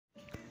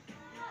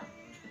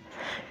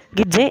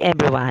Good day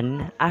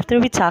everyone. After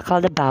we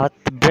tackled about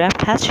the brief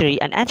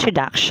history and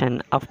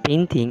introduction of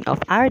painting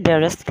of our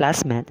dearest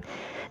classmate,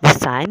 this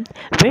time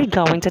we're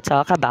going to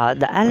talk about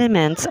the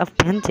elements of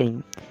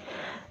painting.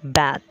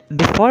 But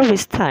before we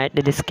start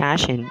the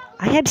discussion,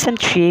 I have some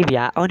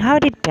trivia on how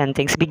did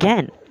paintings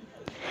begin.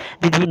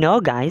 Did you know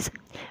guys?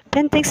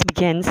 Paintings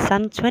began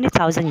some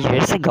 20,000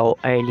 years ago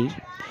early.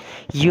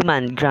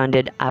 Human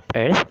grounded up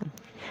earth,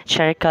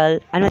 charcoal,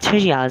 and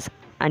materials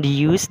and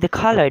used the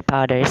colored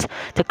powders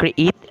to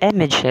create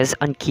images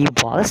on cave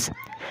walls.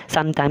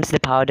 Sometimes the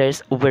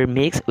powders were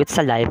mixed with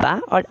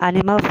saliva or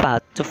animal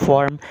fat to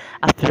form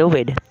a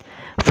fluid,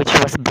 which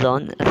was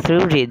blown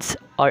through reeds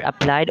or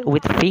applied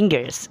with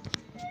fingers.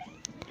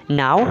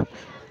 Now,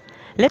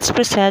 let's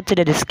proceed to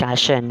the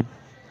discussion.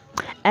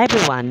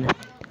 Everyone,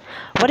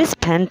 what is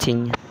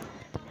painting?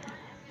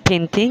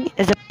 Painting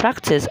is the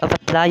practice of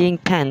applying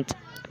paint,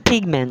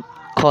 pigment,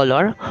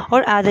 color,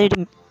 or other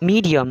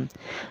medium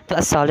to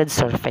a solid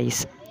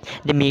surface.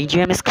 The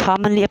medium is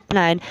commonly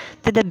applied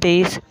to the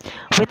base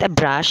with a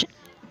brush,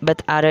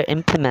 but other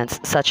implements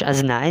such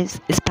as knives,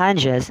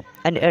 sponges,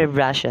 and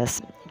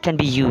airbrushes can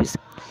be used.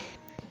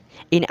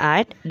 In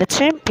art, the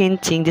term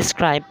painting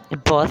describes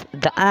both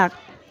the act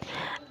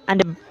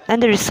and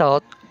the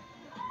result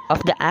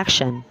of the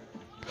action.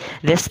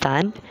 This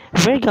time,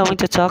 we're going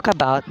to talk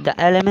about the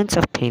elements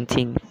of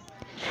painting.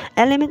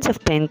 Elements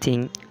of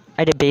painting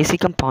are the basic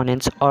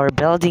components or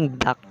building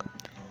block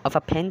of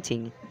a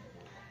painting.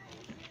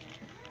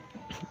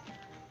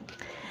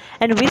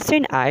 In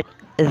Western art,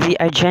 they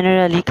are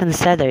generally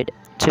considered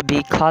to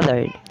be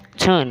colored,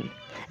 tone,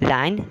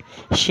 line,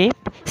 shape,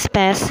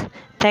 space,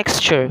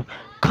 texture,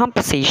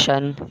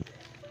 composition,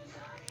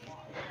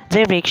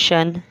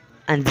 direction,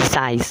 and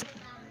size.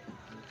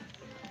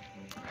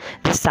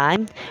 This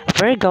time,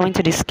 we're going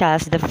to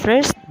discuss the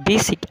first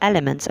basic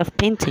elements of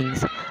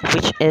paintings,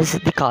 which is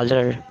the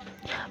color.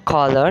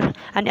 Color,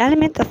 an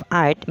element of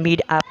art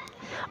made up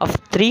of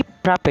three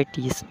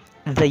properties: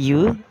 the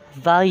hue,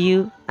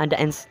 value, and the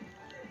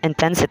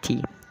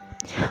intensity.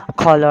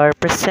 Color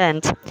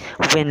present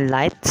when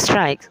light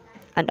strikes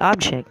an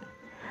object,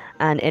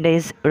 and it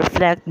is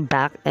reflected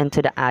back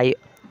into the eye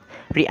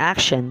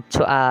reaction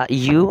to a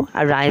hue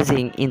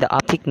arising in the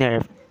optic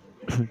nerve.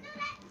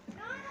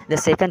 The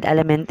second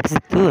element is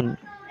tone.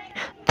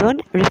 Tone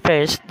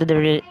refers to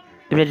the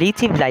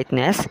relative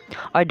lightness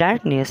or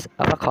darkness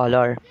of a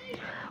color.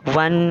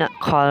 One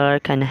color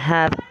can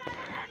have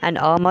an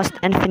almost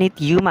infinite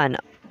human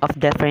of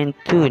different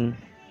tone.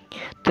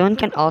 Tone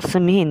can also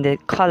mean the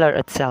color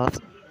itself.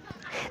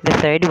 The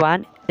third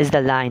one is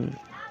the line.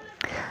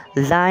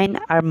 Line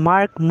are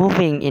marks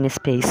moving in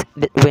space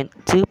between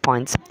 2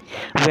 points,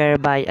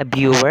 whereby a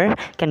viewer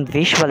can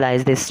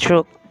visualize the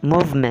stroke,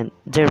 movement,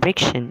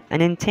 direction,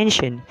 and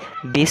intention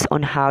based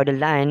on how the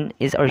line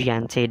is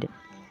oriented.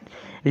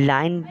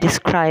 Line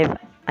describe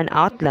an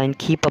outline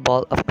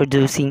capable of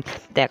producing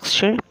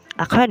texture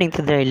according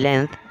to their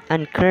length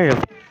and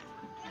curve.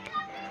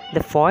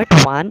 The fourth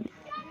one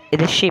is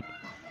the shape.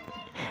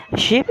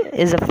 Shape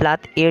is a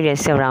flat area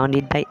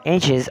surrounded by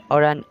edges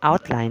or an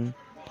outline.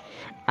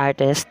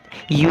 Artists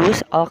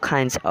use all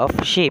kinds of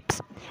shapes.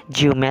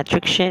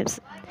 Geometric shapes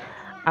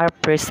are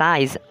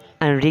precise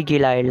and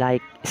regular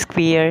like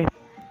square,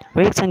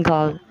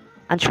 rectangle,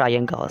 and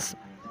triangles.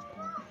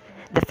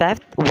 The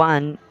fifth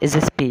one is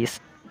the space.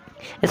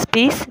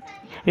 Space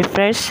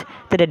refers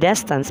to the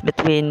distance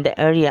between the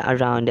area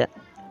around it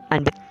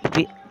and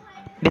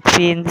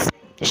between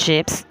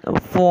shapes,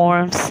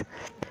 forms,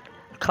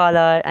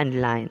 color, and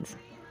lines.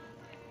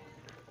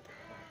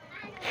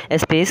 A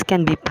space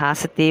can be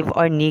positive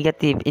or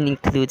negative and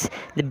includes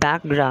the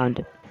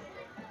background,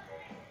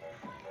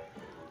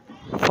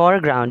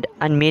 foreground,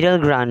 and middle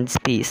ground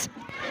space.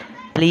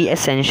 Play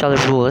essential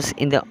roles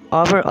in the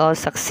overall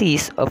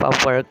success of a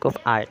work of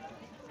art.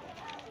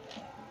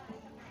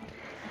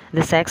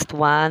 The sixth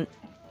one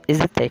is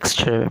the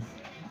texture.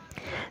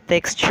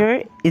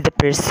 Texture is the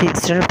perceived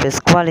surface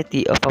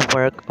quality of a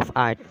work of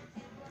art.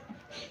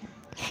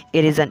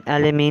 It is an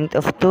element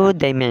of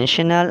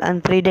two-dimensional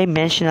and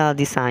three-dimensional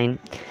design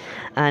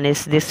and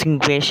is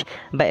distinguished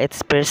by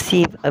its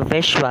perceived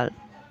visual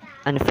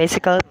and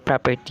physical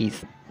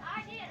properties.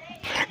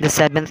 The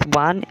seventh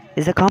one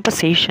is the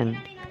composition.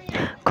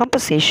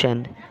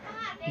 Composition,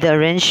 the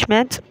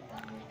arrangement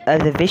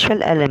of the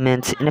visual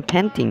elements in a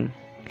painting.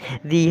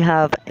 They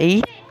have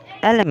eight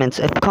elements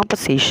of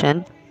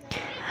composition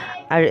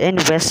are in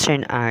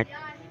Western art: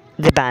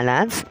 the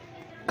balance,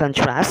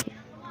 contrast,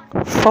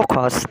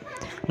 focus,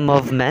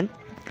 movement,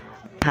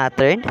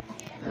 pattern,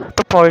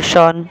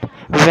 proportion,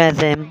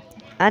 rhythm,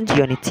 and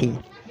unity.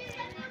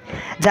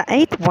 The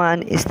eighth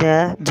one is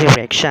the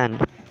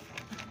direction.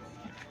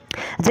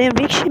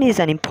 Direction is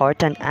an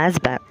important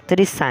aspect to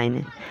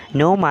design,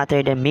 no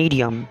matter the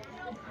medium.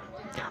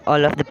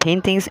 All of the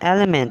painting's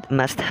elements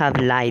must have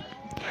light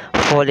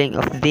falling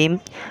off them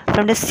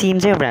from the same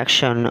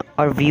direction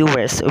or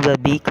viewers will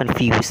be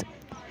confused.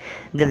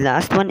 The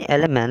last one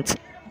element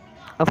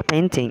of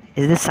painting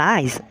is the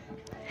size.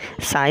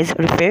 Size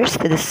refers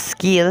to the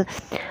scale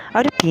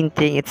of the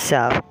painting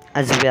itself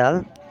as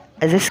well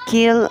as a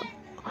skill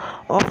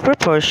of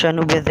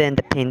proportion within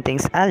the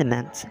painting's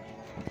elements.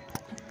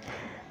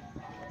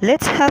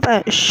 Let's have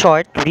a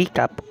short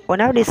recap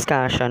on our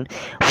discussion,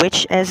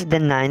 which is the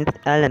ninth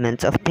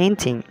element of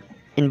painting,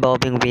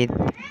 involving with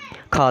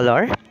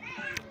color,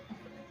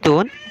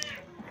 tone,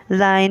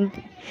 line,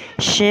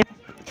 shape,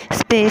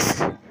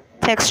 space,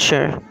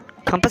 texture,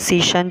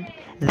 composition,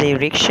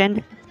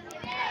 direction,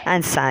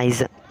 and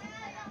size.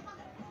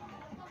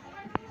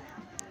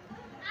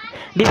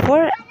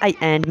 Before I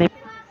end my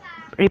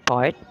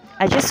report,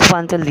 I just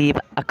want to leave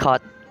a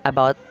quote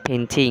about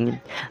painting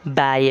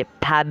by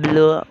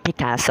Pablo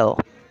Picasso.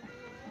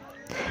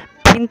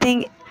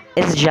 Painting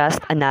is just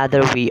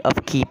another way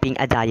of keeping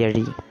a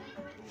diary.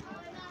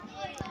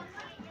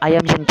 I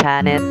am John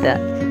Janet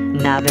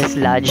Naves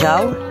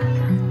Lajao,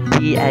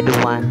 B. Ed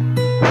 1.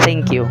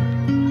 Thank you.